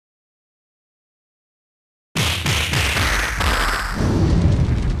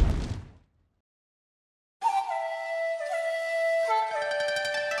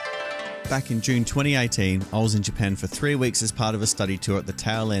Back in June 2018, I was in Japan for 3 weeks as part of a study tour at the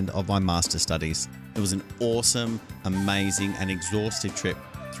tail end of my master's studies. It was an awesome, amazing and exhaustive trip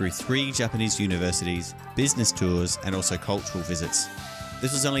through 3 Japanese universities, business tours and also cultural visits.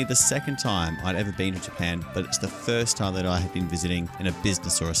 This was only the second time I'd ever been to Japan, but it's the first time that I had been visiting in a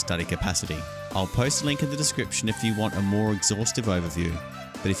business or a study capacity. I'll post a link in the description if you want a more exhaustive overview,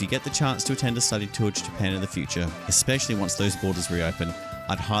 but if you get the chance to attend a study tour to Japan in the future, especially once those borders reopen,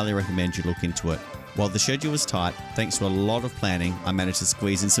 I'd highly recommend you look into it. While the schedule was tight, thanks to a lot of planning, I managed to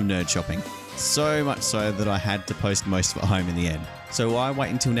squeeze in some nerd shopping. So much so that I had to post most of it home in the end. So why wait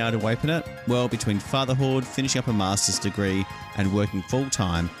until now to open it? Well, between fatherhood, finishing up a master's degree, and working full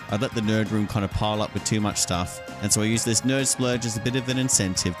time, I'd let the nerd room kind of pile up with too much stuff, and so I used this nerd splurge as a bit of an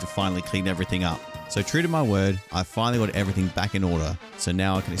incentive to finally clean everything up. So true to my word, I finally got everything back in order, so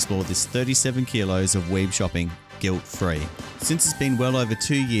now I can explore this 37 kilos of weeb shopping guilt-free. Since it's been well over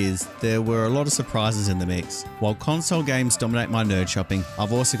 2 years, there were a lot of surprises in the mix. While console games dominate my nerd shopping,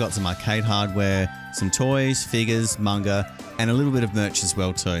 I've also got some arcade hardware, some toys, figures, manga, and a little bit of merch as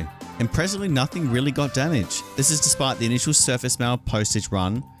well too. Impressively, nothing really got damaged. This is despite the initial surface mail postage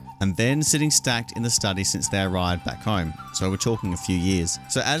run, and then sitting stacked in the study since they arrived back home, so we're talking a few years.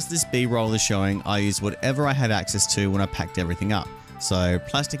 So as this B-roll is showing, I used whatever I had access to when I packed everything up. So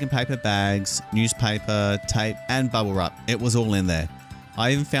plastic and paper bags, newspaper, tape, and bubble wrap. It was all in there.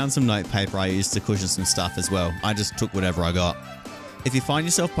 I even found some notepaper I used to cushion some stuff as well. I just took whatever I got. If you find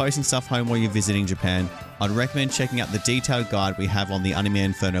yourself posting stuff home while you're visiting Japan, I'd recommend checking out the detailed guide we have on the Anime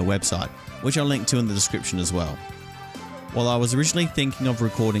Inferno website, which I'll link to in the description as well. While I was originally thinking of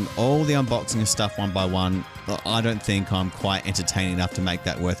recording all the unboxing of stuff one by one, but I don't think I'm quite entertaining enough to make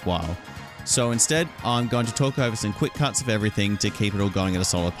that worthwhile. So instead, I'm going to talk over some quick cuts of everything to keep it all going at a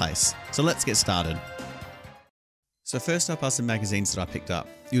solid pace. So let's get started. So first up are some magazines that I picked up.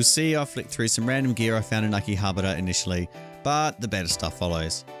 You'll see I flicked through some random gear I found in Akihabara initially, but the better stuff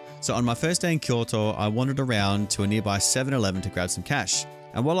follows. So on my first day in Kyoto, I wandered around to a nearby 7-Eleven to grab some cash.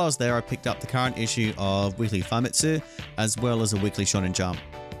 And while I was there, I picked up the current issue of Weekly Famitsu, as well as a weekly Shonen Jump.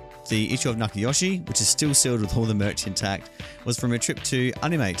 The issue of Nakayoshi, which is still sealed with all the merch intact, was from a trip to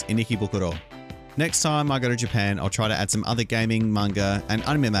Animate in Ikebukuro. Next time I go to Japan, I'll try to add some other gaming, manga, and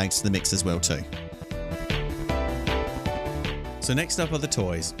anime mags to the mix as well too. So next up are the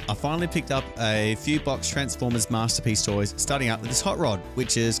toys. I finally picked up a few box Transformers Masterpiece toys, starting out with this Hot Rod,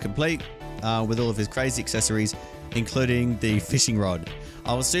 which is complete with all of his crazy accessories, including the fishing rod.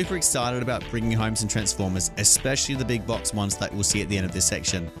 I was super excited about bringing home some Transformers, especially the big box ones that we'll see at the end of this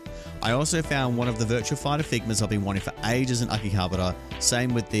section. I also found one of the Virtua Fighter Figmas I've been wanting for ages in Akihabara,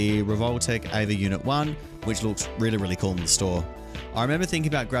 same with the Revoltech Ava Unit 1, which looks really cool in the store. I remember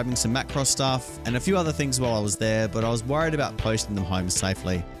thinking about grabbing some Macross stuff and a few other things while I was there, but I was worried about posting them home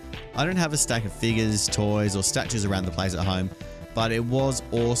safely. I don't have a stack of figures, toys or statues around the place at home, but it was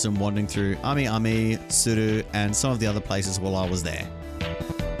awesome wandering through Ami Ami, Suru and some of the other places while I was there.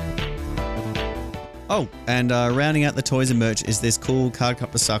 Oh, and rounding out the toys and merch is this cool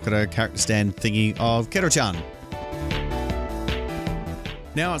Cardcaptor Sakura character stand thingy of Kero-chan.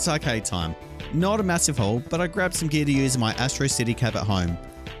 Now it's arcade time. Not a massive haul, but I grabbed some gear to use in my Astro City cab at home.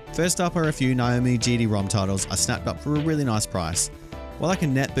 First up are a few Naomi GD-ROM titles I snapped up for a really nice price. While I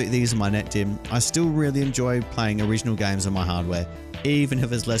can net boot these on my NetDim, I still really enjoy playing original games on my hardware, even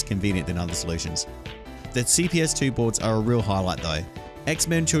if it's less convenient than other solutions. The CPS2 boards are a real highlight though.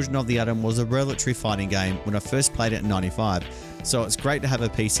 X-Men Children of the Atom was a revelatory fighting game when I first played it in '95, so it's great to have a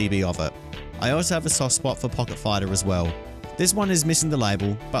PCB of it. I also have a soft spot for Pocket Fighter as well. This one is missing the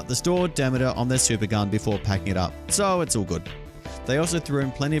label, but the store demoed it on their Super Gun before packing it up, so it's all good. They also threw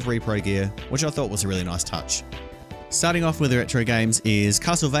in plenty of repro gear, which I thought was a really nice touch. Starting off with the retro games is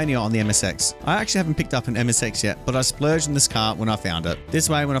Castlevania on the MSX. I actually haven't picked up an MSX yet, but I splurged in this cart when I found it. This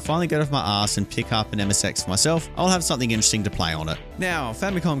way, when I finally get off my ass and pick up an MSX for myself, I'll have something interesting to play on it. Now,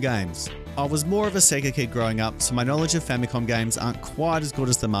 Famicom games. I was more of a Sega kid growing up, so my knowledge of Famicom games aren't quite as good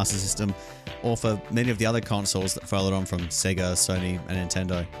as the Master System, or for many of the other consoles that followed on from Sega, Sony, and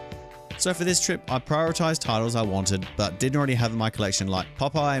Nintendo. So for this trip, I prioritized titles I wanted, but didn't already have in my collection like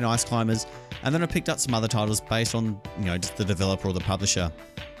Popeye and Ice Climbers, and then I picked up some other titles based on, just the developer or the publisher.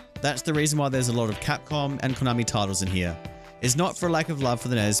 That's the reason why there's a lot of Capcom and Konami titles in here. It's not for a lack of love for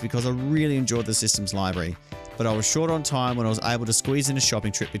the NES, because I really enjoyed the system's library, but I was short on time when I was able to squeeze in a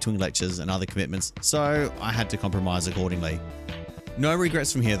shopping trip between lectures and other commitments, so I had to compromise accordingly. No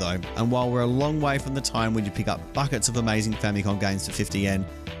regrets from here though, and while we're a long way from the time when you pick up buckets of amazing Famicom games for 50 yen,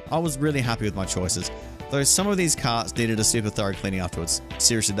 I was really happy with my choices, though some of these carts needed a super thorough cleaning afterwards.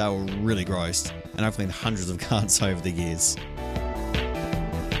 Seriously, they were really gross, and I've cleaned hundreds of carts over the years.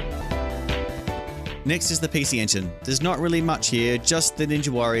 Next is the PC Engine. There's not really much here, just the Ninja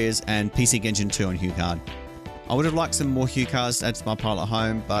Warriors and PC Engine 2 on HuCard. I would have liked some more HuCards to add to my pile at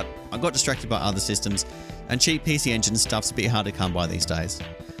home, but I got distracted by other systems, and cheap PC Engine stuff's a bit hard to come by these days.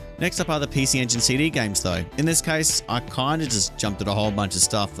 Next up are the PC Engine CD games though. In this case, I kinda just jumped at a whole bunch of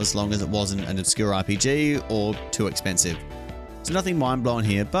stuff as long as it wasn't an obscure RPG or too expensive. So nothing mind-blowing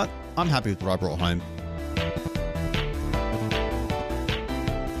here, but I'm happy with what I brought home.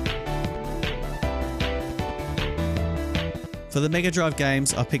 For the Mega Drive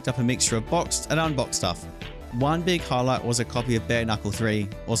games, I picked up a mixture of boxed and unboxed stuff. One big highlight was a copy of Bare Knuckle 3,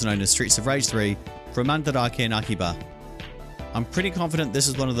 also known as Streets of Rage 3, from Mandarake and Akiba. I'm pretty confident this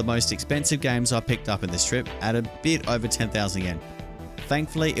is one of the most expensive games I picked up in this trip, at a bit over 10,000 yen.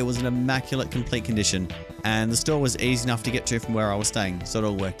 Thankfully, it was in immaculate complete condition, and the store was easy enough to get to from where I was staying, so it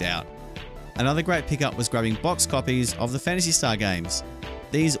all worked out. Another great pickup was grabbing box copies of the Phantasy Star games.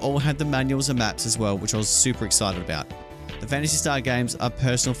 These all had the manuals and maps as well, which I was super excited about. The Phantasy Star games are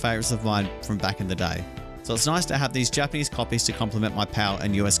personal favourites of mine from back in the day, so it's nice to have these Japanese copies to complement my PAL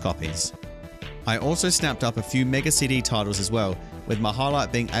and US copies. I also snapped up a few Mega CD titles as well, with my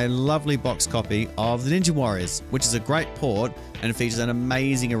highlight being a lovely box copy of the Ninja Warriors, which is a great port and features an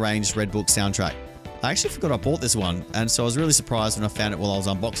amazing arranged Red Book soundtrack. I actually forgot I bought this one, and so I was really surprised when I found it while I was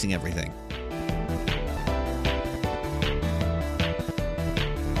unboxing everything.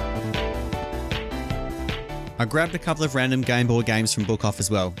 I grabbed a couple of random Game Boy games from Book Off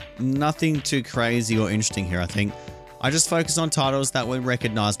as well. Nothing too crazy or interesting here, I think. I just focused on titles that were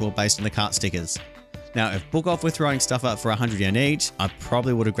recognisable based on the cart stickers. Now, if Book Off were throwing stuff up for 100 yen each, I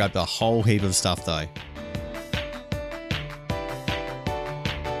probably would have grabbed a whole heap of stuff though.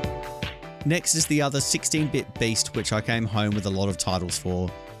 Next is the other 16-bit beast, which I came home with a lot of titles for.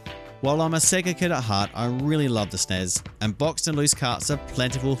 While I'm a Sega kid at heart, I really love the SNES, and boxed and loose carts are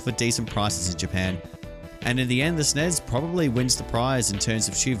plentiful for decent prices in Japan. And in the end, the SNES probably wins the prize in terms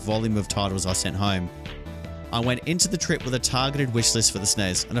of sheer volume of titles I sent home. I went into the trip with a targeted wishlist for the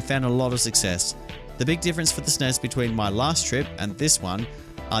SNES, and I found a lot of success. The big difference for the SNES between my last trip and this one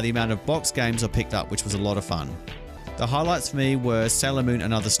are the amount of box games I picked up, which was a lot of fun. The highlights for me were Sailor Moon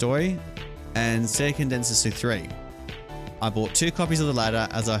Another Story and Seiken Densetsu 3. I bought 2 copies of the latter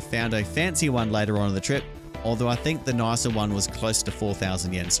as I found a fancy one later on in the trip, although I think the nicer one was close to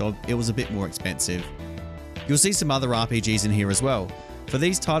 4,000 yen, so it was a bit more expensive. You'll see some other RPGs in here as well. For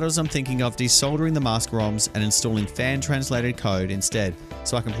these titles, I'm thinking of desoldering the mask ROMs and installing fan-translated code instead,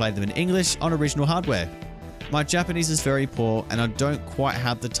 so I can play them in English on original hardware. My Japanese is very poor, and I don't quite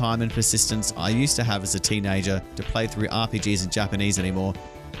have the time and persistence I used to have as a teenager to play through RPGs in Japanese anymore,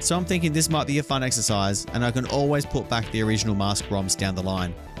 so I'm thinking this might be a fun exercise, and I can always put back the original mask ROMs down the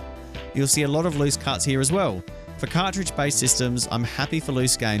line. You'll see a lot of loose carts here as well. For cartridge-based systems, I'm happy for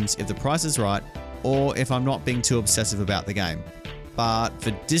loose games if the price is right, or if I'm not being too obsessive about the game. But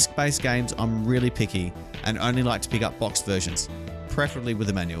for disc-based games, I'm really picky and only like to pick up boxed versions, preferably with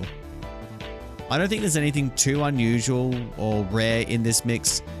a manual. I don't think there's anything too unusual or rare in this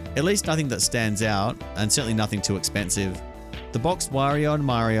mix, at least nothing that stands out, and certainly nothing too expensive. The boxed Wario and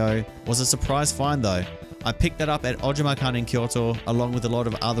Mario was a surprise find though. I picked that up at Ojimakan in Kyoto, along with a lot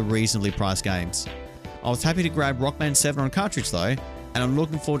of other reasonably priced games. I was happy to grab Rockman 7 on cartridge though, and I'm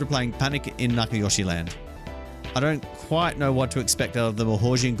looking forward to playing Panic in Nakayoshi Land. I don't quite know what to expect out of the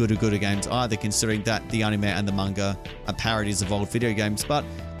Mohojin Guru Guru games either, considering that the anime and the manga are parodies of old video games, but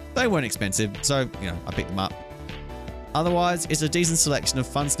they weren't expensive, so, I picked them up. Otherwise, it's a decent selection of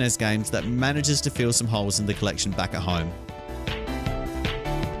fun SNES games that manages to fill some holes in the collection back at home.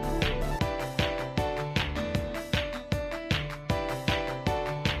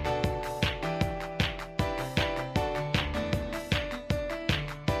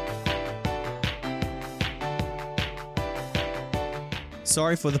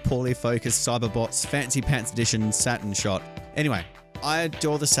 Sorry for the poorly focused Cyberbots Fancy Pants Edition Saturn shot. Anyway, I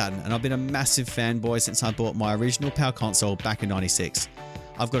adore the Saturn, and I've been a massive fanboy since I bought my original PAL console back in '96.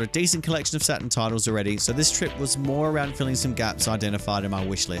 I've got a decent collection of Saturn titles already, so this trip was more around filling some gaps identified in my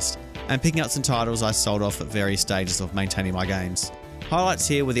wish list, and picking up some titles I sold off at various stages of maintaining my games. Highlights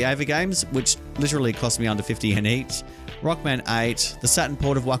here were the Ava games, which literally cost me under 50 yen each, Rockman 8, the Saturn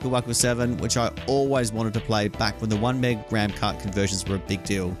port of Waku Waku 7, which I always wanted to play back when the 1 meg RAM cart conversions were a big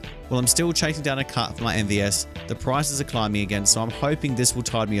deal. While I'm still chasing down a cart for my MVS, the prices are climbing again, so I'm hoping this will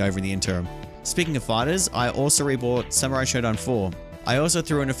tide me over in the interim. Speaking of fighters, I also rebought Samurai Shodown 4. I also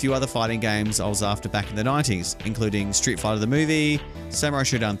threw in a few other fighting games I was after back in the 90s, including Street Fighter the movie, Samurai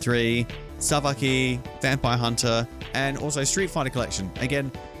Shodown 3, Savaki, Vampire Hunter, and also Street Fighter Collection.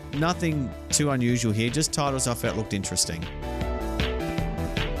 Again, nothing too unusual here, just titles I felt looked interesting.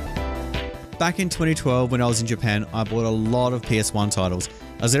 Back in 2012 when I was in Japan, I bought a lot of PS1 titles,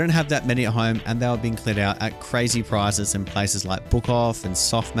 as I don't have that many at home and they were being cleared out at crazy prices in places like Book Off and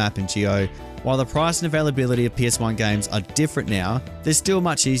Softmap and Geo. While the price and availability of PS1 games are different now, they're still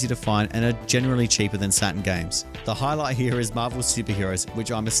much easier to find and are generally cheaper than Saturn games. The highlight here is Marvel Superheroes,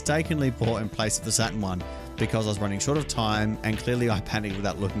 which I mistakenly bought in place of the Saturn one because I was running short of time and clearly I panicked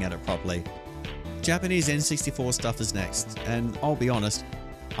without looking at it properly. Japanese N64 stuff is next, and I'll be honest,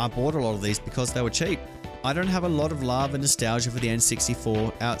 I bought a lot of these because they were cheap. I don't have a lot of love and nostalgia for the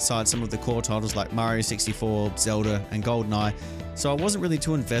N64 outside some of the core titles like Mario 64, Zelda and GoldenEye, so I wasn't really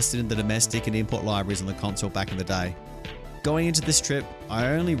too invested in the domestic and import libraries on the console back in the day. Going into this trip, I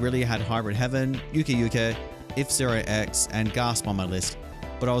only really had Hybrid Heaven, Yuka Yuka, F-Zero X and Gasp on my list,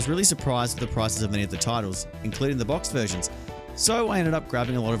 but I was really surprised at the prices of many of the titles, including the boxed versions. So I ended up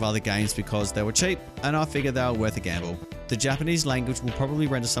grabbing a lot of other games because they were cheap and I figured they were worth a gamble. The Japanese language will probably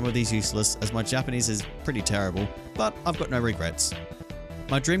render some of these useless as my Japanese is pretty terrible, but I've got no regrets.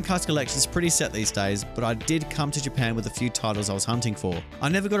 My Dreamcast collection is pretty set these days, but I did come to Japan with a few titles I was hunting for. I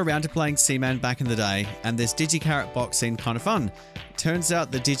never got around to playing Seaman back in the day, and this Digi-Carrot box seemed kind of fun. Turns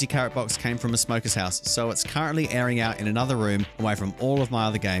out the Digi-Carrot box came from a smoker's house, so it's currently airing out in another room away from all of my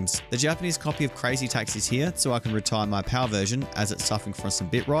other games. The Japanese copy of Crazy Taxi is here, so I can retire my PAL version as it's suffering from some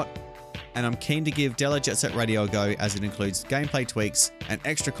bit rot. And I'm keen to give Della Jet Set Radio a go as it includes gameplay tweaks and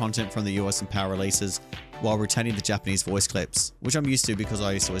extra content from the US and PAL releases while retaining the Japanese voice clips, which I'm used to because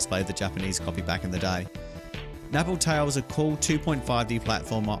I used to always play the Japanese copy back in the day. Napple Tale was a cool 2.5D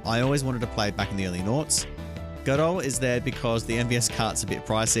platformer I always wanted to play back in the early noughts. Godot is there because the NVS cart's a bit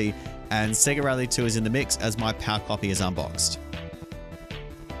pricey, and Sega Rally 2 is in the mix as my PAL copy is unboxed.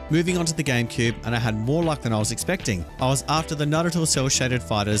 Moving on to the GameCube, and I had more luck than I was expecting. I was after the Naruto Cell Shaded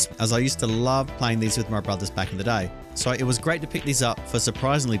Fighters, as I used to love playing these with my brothers back in the day, so it was great to pick these up for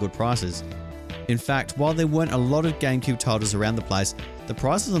surprisingly good prices. In fact, while there weren't a lot of GameCube titles around the place, the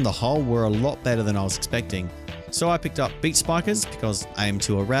prices on the whole were a lot better than I was expecting. So I picked up Beat Spikers because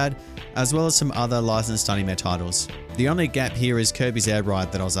AM2 are rad, as well as some other licensed anime titles. The only gap here is Kirby's Air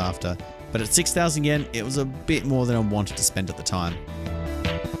Ride that I was after, but at 6,000 yen, it was a bit more than I wanted to spend at the time.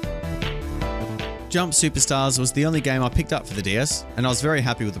 Jump Superstars was the only game I picked up for the DS, and I was very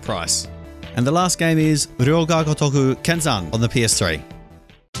happy with the price. And the last game is Ryoga Gotoku Kenzan on the PS3.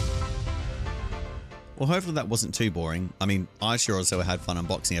 Well, hopefully that wasn't too boring. I mean, I sure also had fun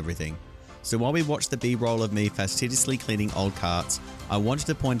unboxing everything. So while we watched the B-roll of me fastidiously cleaning old carts, I wanted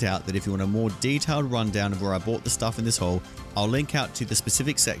to point out that if you want a more detailed rundown of where I bought the stuff in this haul, I'll link out to the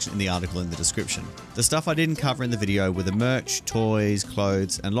specific section in the article in the description. The stuff I didn't cover in the video were the merch, toys,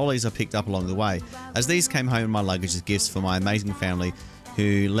 clothes, and lollies I picked up along the way, as these came home in my luggage as gifts for my amazing family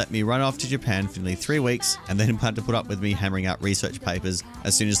who let me run off to Japan for nearly 3 weeks and then had to put up with me hammering out research papers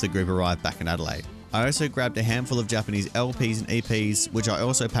as soon as the group arrived back in Adelaide. I also grabbed a handful of Japanese LPs and EPs, which I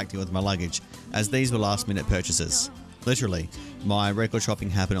also packed in with my luggage, as these were last minute purchases. Literally, my record shopping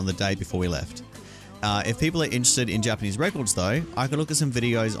happened on the day before we left. If people are interested in Japanese records though, I could look at some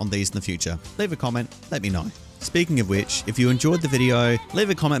videos on these in the future. Leave a comment, let me know. Speaking of which, if you enjoyed the video, leave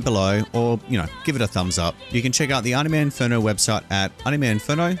a comment below or, give it a thumbs up. You can check out the Anime Inferno website at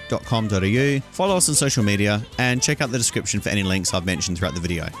animeinferno.com.au, follow us on social media, and check out the description for any links I've mentioned throughout the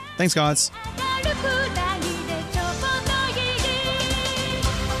video. Thanks guys!